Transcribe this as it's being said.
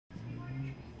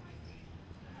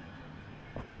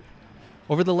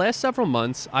Over the last several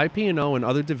months, IP&O and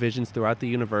other divisions throughout the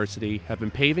university have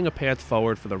been paving a path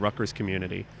forward for the Rutgers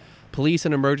community. Police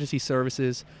and emergency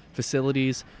services,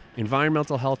 facilities,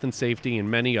 environmental health and safety, and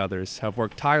many others have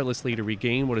worked tirelessly to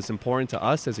regain what is important to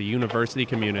us as a university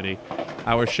community,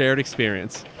 our shared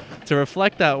experience. To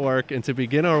reflect that work and to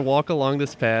begin our walk along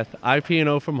this path,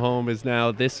 IP&O From Home is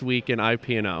now This Week in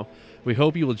IP&O. We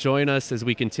hope you will join us as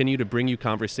we continue to bring you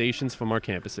conversations from our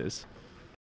campuses.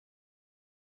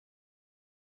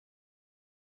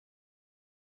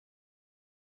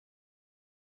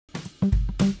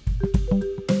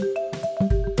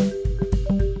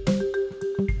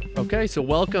 Okay, so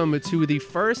welcome to the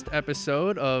first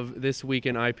episode of This Week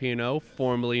in IP&O,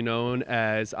 formerly known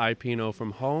as IP&O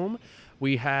From Home.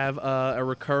 We have a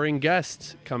recurring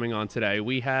guest coming on today.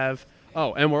 We have,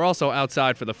 and we're also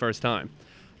outside for the first time.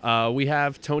 We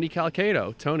have Tony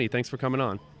Calcado. Tony, thanks for coming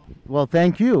on. Well,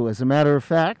 thank you. As a matter of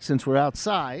fact, since we're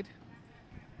outside,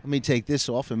 let me take this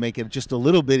off and make it just a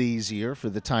little bit easier for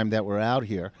the time that we're out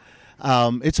here.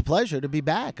 It's a pleasure to be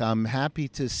back. I'm happy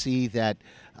to see that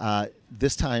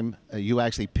this time you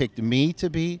actually picked me to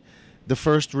be the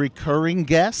first recurring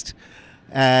guest.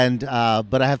 But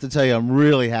I have to tell you, I'm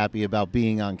really happy about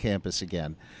being on campus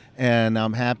again. And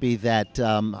I'm happy that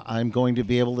I'm going to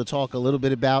be able to talk a little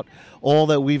bit about all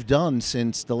that we've done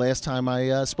since the last time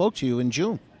I spoke to you in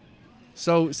June.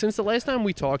 So since the last time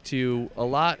we talked to you, a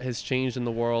lot has changed in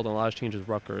the world and a lot has changed with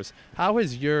Rutgers. How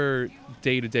has your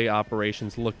day-to-day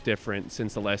operations looked different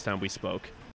since the last time we spoke?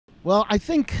 Well, I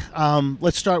think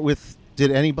let's start with, did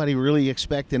anybody really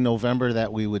expect in November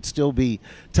that we would still be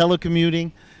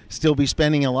telecommuting, still be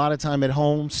spending a lot of time at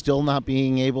home, still not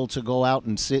being able to go out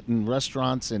and sit in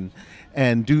restaurants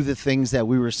and do the things that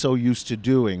we were so used to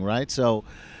doing, right?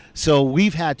 So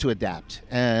we've had to adapt,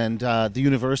 and the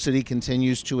university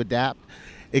continues to adapt.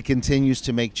 It continues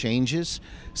to make changes.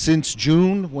 Since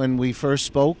June, when we first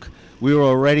spoke, we were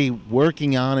already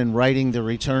working on and writing the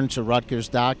Return to Rutgers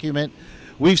document.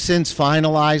 We've since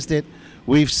finalized it.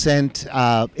 We've sent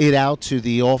it out to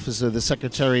the Office of the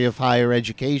Secretary of Higher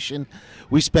Education.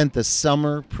 We spent the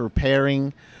summer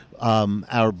preparing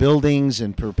our buildings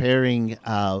and preparing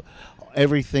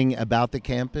everything about the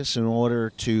campus in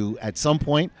order to, at some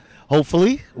point,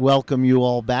 hopefully, welcome you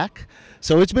all back.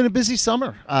 So it's been a busy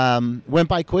summer. Went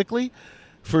by quickly,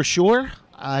 for sure.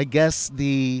 I guess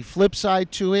the flip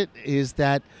side to it is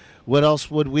that what else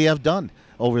would we have done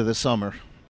over the summer?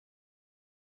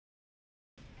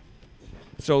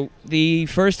 So the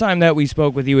first time that we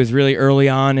spoke with you was really early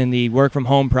on in the work from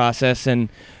home process. And,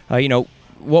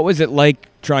 what was it like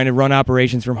trying to run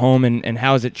operations from home, and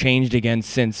how has it changed again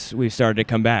since we've started to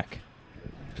come back?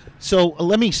 So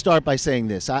let me start by saying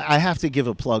this. I have to give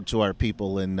a plug to our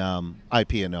people in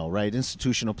IP&O, right?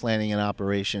 Institutional Planning and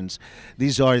Operations.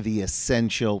 These are the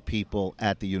essential people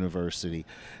at the university.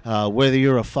 Whether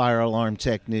you're a fire alarm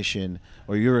technician,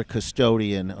 or you're a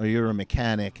custodian, or you're a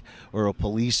mechanic, or a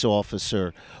police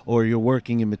officer, or you're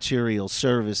working in material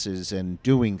services and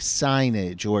doing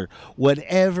signage, or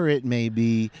whatever it may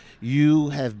be, you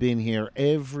have been here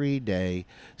every day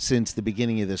since the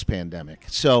beginning of this pandemic.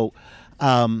 So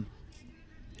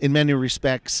in many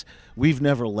respects, we've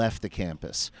never left the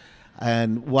campus.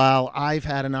 And while I've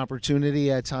had an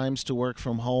opportunity at times to work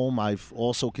from home, I've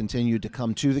also continued to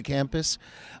come to the campus,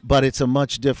 but it's a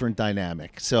much different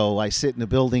dynamic. So I sit in a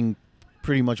building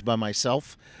pretty much by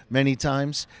myself many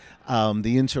times.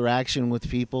 The interaction with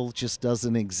people just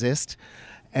doesn't exist.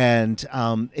 And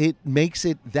it makes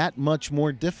it that much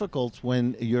more difficult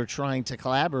when you're trying to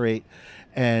collaborate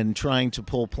and trying to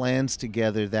pull plans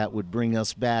together that would bring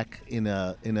us back in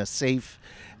a safe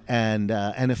and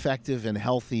an effective and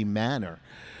healthy manner.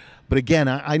 But again,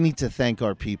 I need to thank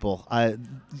our people.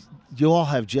 You all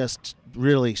have just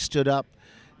really stood up.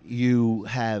 You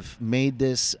have made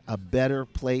this a better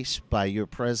place by your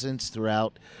presence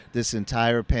throughout this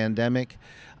entire pandemic.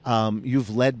 You've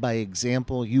led by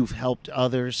example, you've helped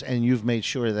others, and you've made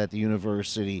sure that the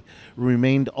university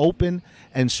remained open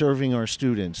and serving our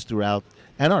students throughout,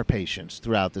 and our patients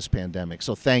throughout this pandemic.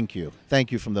 So thank you.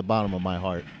 Thank you from the bottom of my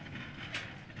heart.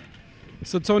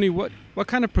 So Tony, what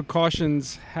kind of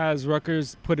precautions has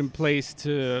Rutgers put in place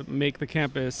to make the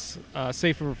campus a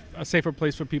safer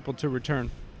place for people to return?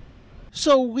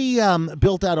 So we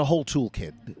built out a whole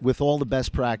toolkit with all the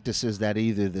best practices that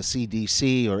either the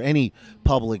CDC or any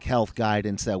public health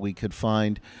guidance that we could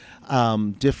find,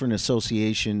 different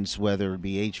associations, whether it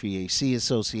be HVAC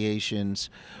associations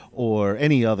or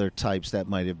any other types that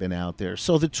might have been out there.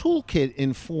 So the toolkit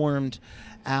informed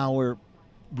our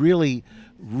really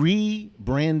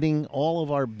rebranding all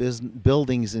of our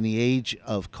buildings in the age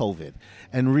of COVID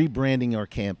and rebranding our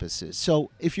campuses. So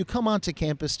if you come onto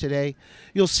campus today,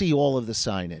 you'll see all of the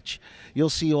signage. You'll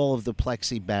see all of the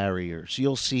plexi barriers.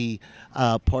 You'll see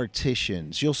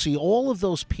partitions. You'll see all of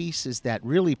those pieces that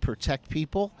really protect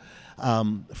people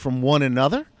from one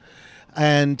another.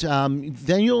 And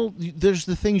then there's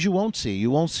the things you won't see.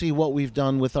 You won't see what we've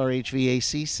done with our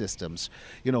HVAC systems,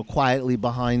 quietly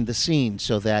behind the scenes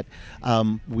so that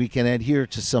we can adhere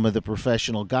to some of the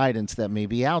professional guidance that may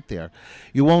be out there.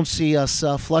 You won't see us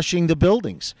flushing the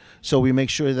buildings, so we make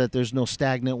sure that there's no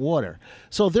stagnant water.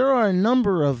 So there are a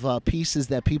number of pieces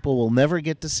that people will never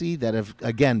get to see that have,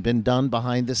 again, been done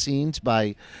behind the scenes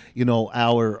by,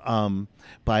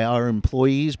 our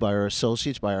employees, by our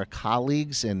associates, by our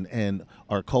colleagues, and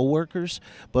our coworkers.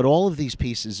 But all of these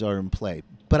pieces are in play.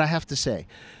 But I have to say,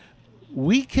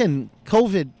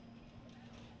 COVID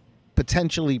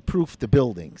potentially proof the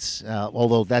buildings,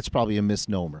 although that's probably a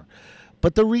misnomer.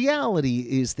 But the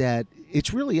reality is that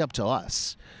it's really up to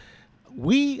us.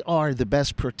 We are the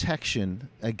best protection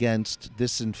against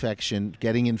this infection,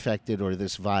 getting infected, or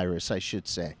this virus, I should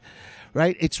say,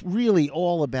 right? It's really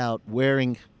all about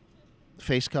wearing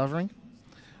face covering,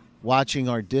 watching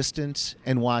our distance,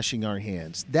 and washing our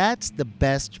hands. That's the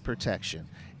best protection.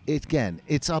 Again,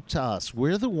 it's up to us.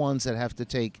 We're the ones that have to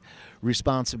take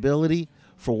responsibility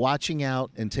for watching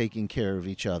out and taking care of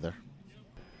each other.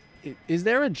 Is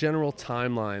there a general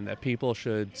timeline that people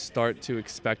should start to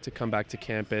expect to come back to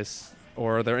campus?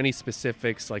 Or are there any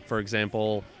specifics, like, for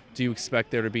example, do you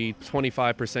expect there to be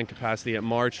 25% capacity at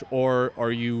March, or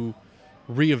are you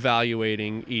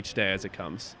reevaluating each day as it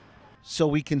comes? So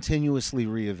we continuously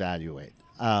reevaluate.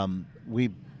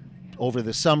 Over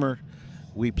the summer,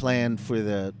 we plan for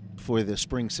the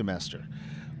spring semester.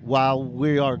 While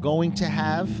we are going to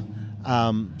have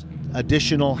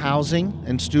additional housing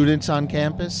and students on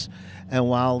campus, and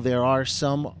while there are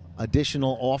some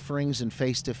additional offerings in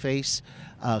face-to-face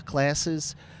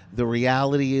classes, the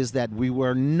reality is that we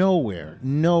were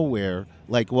nowhere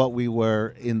like what we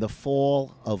were in the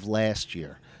fall of last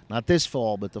year. Not this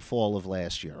fall, but the fall of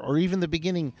last year, or even the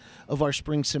beginning of our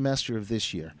spring semester of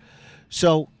this year.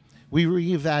 So we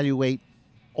reevaluate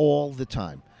all the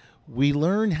time. We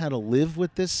learn how to live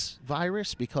with this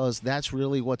virus, because that's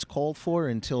really what's called for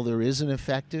until there is an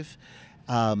effective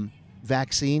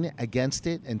vaccine against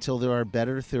it, until there are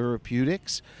better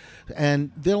therapeutics.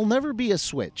 And there'll never be a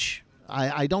switch.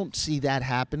 I don't see that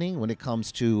happening when it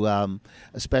comes to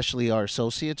especially our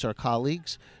associates, our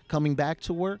colleagues coming back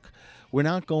to work. We're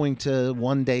not going to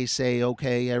one day say,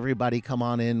 okay, everybody come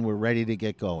on in, we're ready to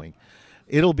get going.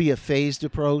 It'll be a phased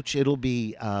approach. It'll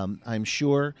be, I'm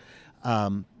sure,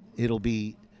 it'll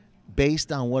be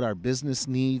based on what our business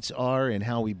needs are and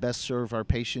how we best serve our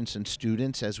patients and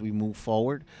students as we move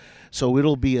forward. So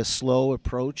it'll be a slow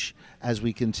approach as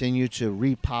we continue to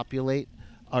repopulate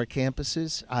our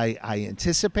campuses. I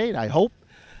anticipate, I hope,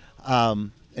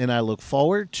 and I look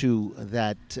forward to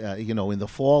that, in the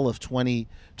fall of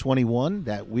 2021,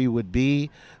 that we would be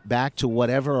back to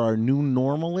whatever our new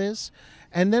normal is.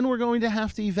 And then we're going to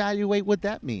have to evaluate what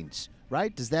that means,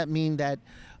 right? Does that mean that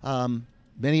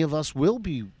many of us will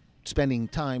be spending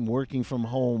time working from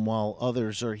home while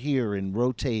others are here and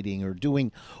rotating, or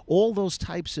doing all those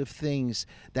types of things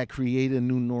that create a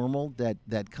new normal,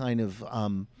 that kind of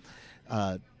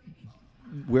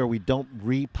where we don't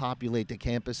repopulate the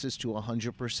campuses to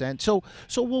 100%. So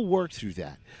we'll work through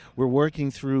that. We're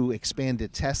working through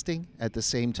expanded testing at the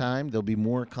same time. There'll be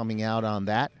more coming out on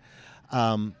that.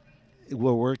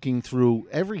 We're working through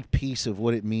every piece of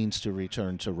what it means to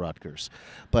return to Rutgers.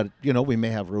 But, we may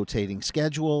have rotating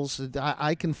schedules.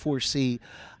 I can foresee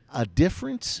a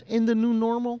difference in the new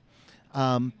normal.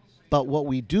 But what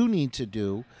we do need to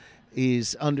do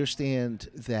is understand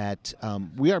that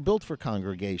we are built for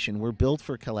congregation, we're built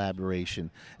for collaboration,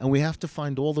 and we have to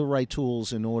find all the right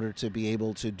tools in order to be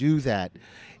able to do that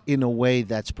in a way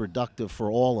that's productive for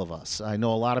all of us. I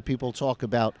know a lot of people talk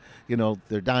about,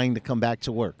 they're dying to come back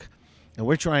to work, and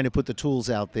we're trying to put the tools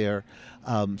out there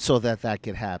so that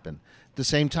could happen. At the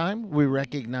same time, we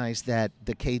recognize that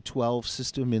the K-12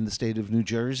 system in the state of New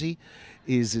Jersey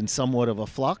is in somewhat of a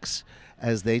flux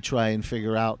as they try and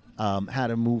figure out how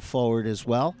to move forward as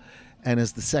well. And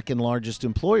as the second largest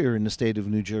employer in the state of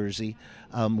New Jersey,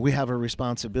 we have a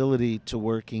responsibility to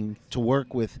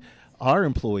work with our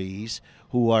employees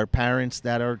who are parents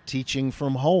that are teaching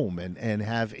from home and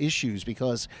have issues,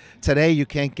 because today you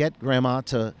can't get grandma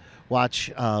to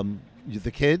watch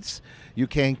the kids. You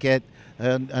can't get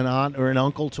an aunt or an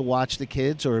uncle to watch the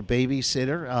kids, or a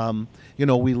babysitter.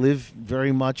 We live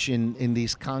very much in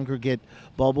these congregate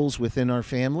bubbles within our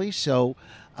family. So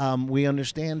we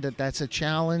understand that that's a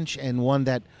challenge and one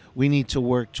that we need to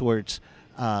work towards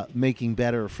making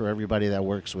better for everybody that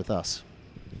works with us.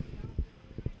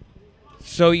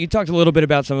 So you talked a little bit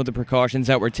about some of the precautions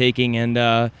that we're taking, and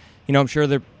I'm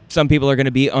sure some people are going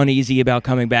to be uneasy about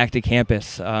coming back to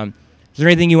campus. Is there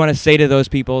anything you want to say to those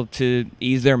people to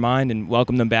ease their mind and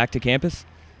welcome them back to campus?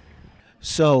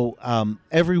 So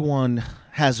everyone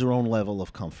has their own level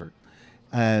of comfort,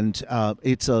 and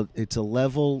it's a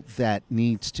level that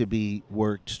needs to be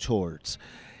worked towards.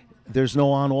 There's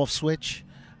no on-off switch.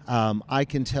 I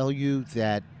can tell you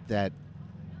that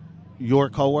your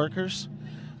coworkers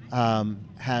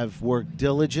have worked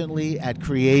diligently at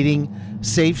creating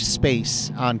safe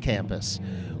space on campus.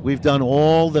 We've done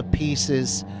all the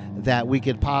pieces that we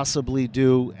could possibly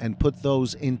do and put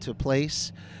those into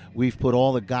place. We've put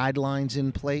all the guidelines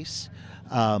in place,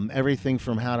 everything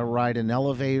from how to ride an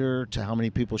elevator to how many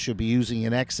people should be using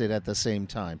an exit at the same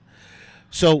time.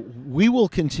 So we will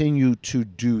continue to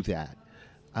do that.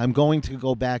 I'm going to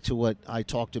go back to what I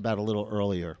talked about a little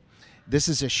earlier. This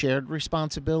is a shared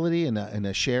responsibility and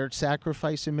a shared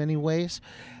sacrifice in many ways.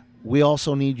 We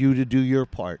also need you to do your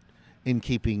part in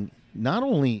keeping not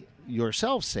only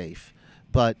yourself safe,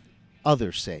 but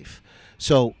others safe.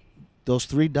 So those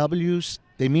 3 W's,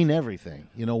 they mean everything.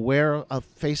 Wear a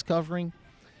face covering,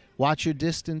 watch your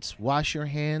distance, wash your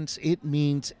hands. It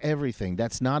means everything.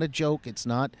 That's not a joke. It's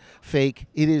not fake.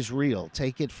 It is real.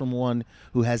 Take it from one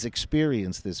who has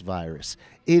experienced this virus.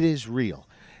 It is real,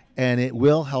 and it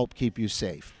will help keep you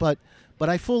safe. But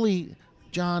I fully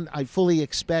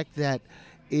expect that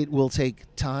it will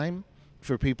take time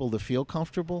for people to feel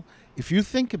comfortable. If you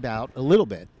think about a little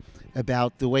bit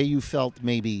about the way you felt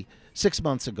maybe 6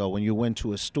 months ago when you went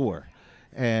to a store,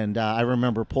 and I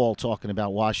remember Paul talking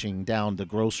about washing down the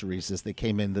groceries as they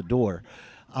came in the door.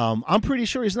 I'm pretty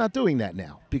sure he's not doing that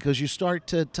now, because you start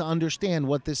to understand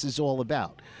what this is all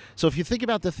about. So if you think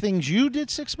about the things you did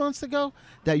 6 months ago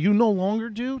that you no longer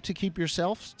do to keep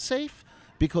yourself safe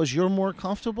because you're more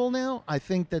comfortable now, I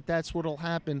think that that's what will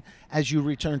happen as you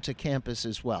return to campus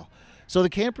as well. So the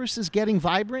campus is getting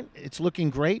vibrant. It's looking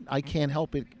great. I can't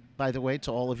help it, by the way,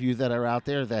 to all of you that are out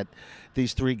there, that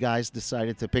these 3 guys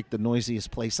decided to pick the noisiest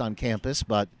place on campus,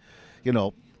 but,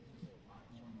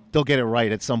 they'll get it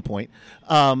right at some point.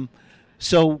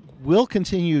 So we'll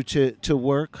continue to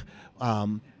work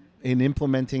in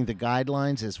implementing the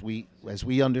guidelines as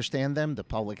we understand them, the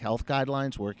public health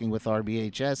guidelines, working with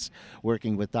RBHS,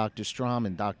 working with Dr. Strom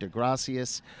and Dr.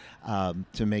 Gracias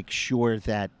to make sure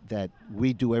that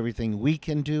we do everything we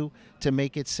can do to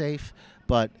make it safe.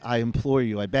 But I implore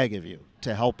you, I beg of you,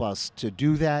 to help us to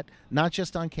do that, not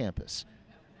just on campus,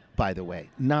 by the way,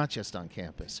 not just on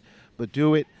campus, but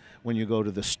do it when you go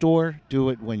to the store, do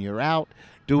it when you're out,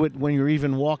 do it when you're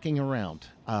even walking around.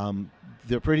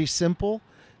 They're pretty simple,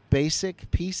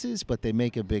 basic pieces, but they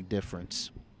make a big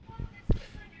difference.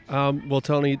 Well,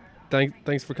 Tony,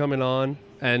 thanks for coming on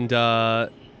and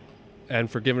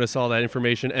for giving us all that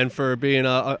information and for being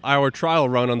our trial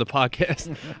run on the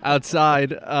podcast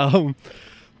outside.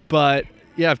 But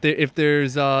yeah, if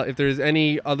there's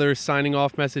any other signing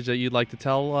off message that you'd like to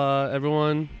tell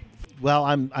everyone. Well,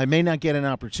 I may not get an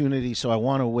opportunity, so I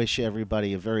want to wish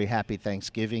everybody a very happy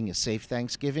Thanksgiving, a safe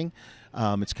Thanksgiving.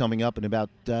 It's coming up in about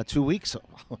 2 weeks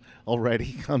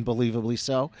already, unbelievably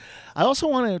so. I also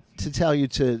wanted to tell you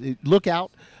to look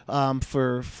out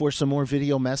for some more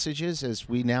video messages as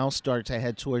we now start to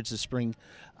head towards the spring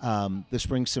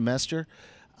semester,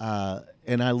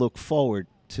 and I look forward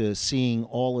to seeing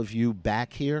all of you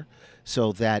back here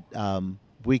so that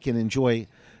we can enjoy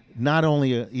not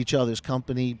only each other's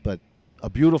company, but a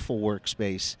beautiful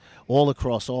workspace all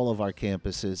across all of our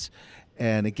campuses.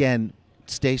 And again,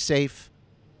 stay safe.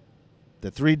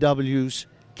 The 3 W's,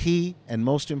 key and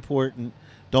most important,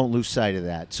 don't lose sight of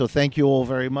that. So thank you all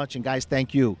very much. And guys,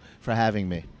 thank you for having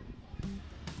me.